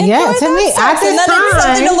sex? Enjoy Yeah, to that me, sex, at and this then it's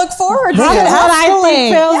something time, to look forward to. This is what I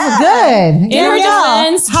think feels good. In her Yeah.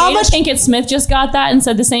 defense, How Jada much- Pinkett Smith just got that and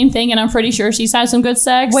said the same thing, and I'm pretty sure she's had some good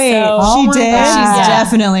sex. Wait, so, Oh she my did? God. She's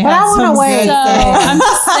definitely But had I wanna some wait. good so sex. I'm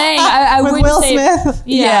just saying, I With would Will say, Smith?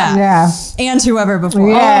 yeah. Yeah. And whoever before.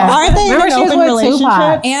 Yeah. Aren't they Remember in she an was open with relationship?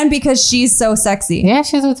 Tupac. And because she's so sexy. Yeah,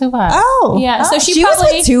 she was with Tupac. Oh. Yeah, so she was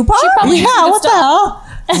probably with Tupac? She probably Yeah, used good what the stuff. hell?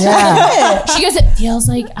 Yeah. She goes, it feels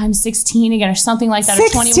like I'm 16 again, or something like that,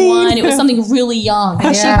 16. or 21. It was something really young.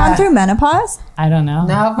 Has she Yeah. gone through menopause? I don't know.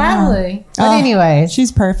 No, probably. But anyways,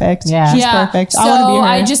 She's perfect. Yeah. She's Yeah. perfect. So I want to be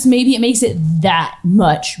her. I just maybe it makes it that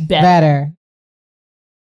much better. better.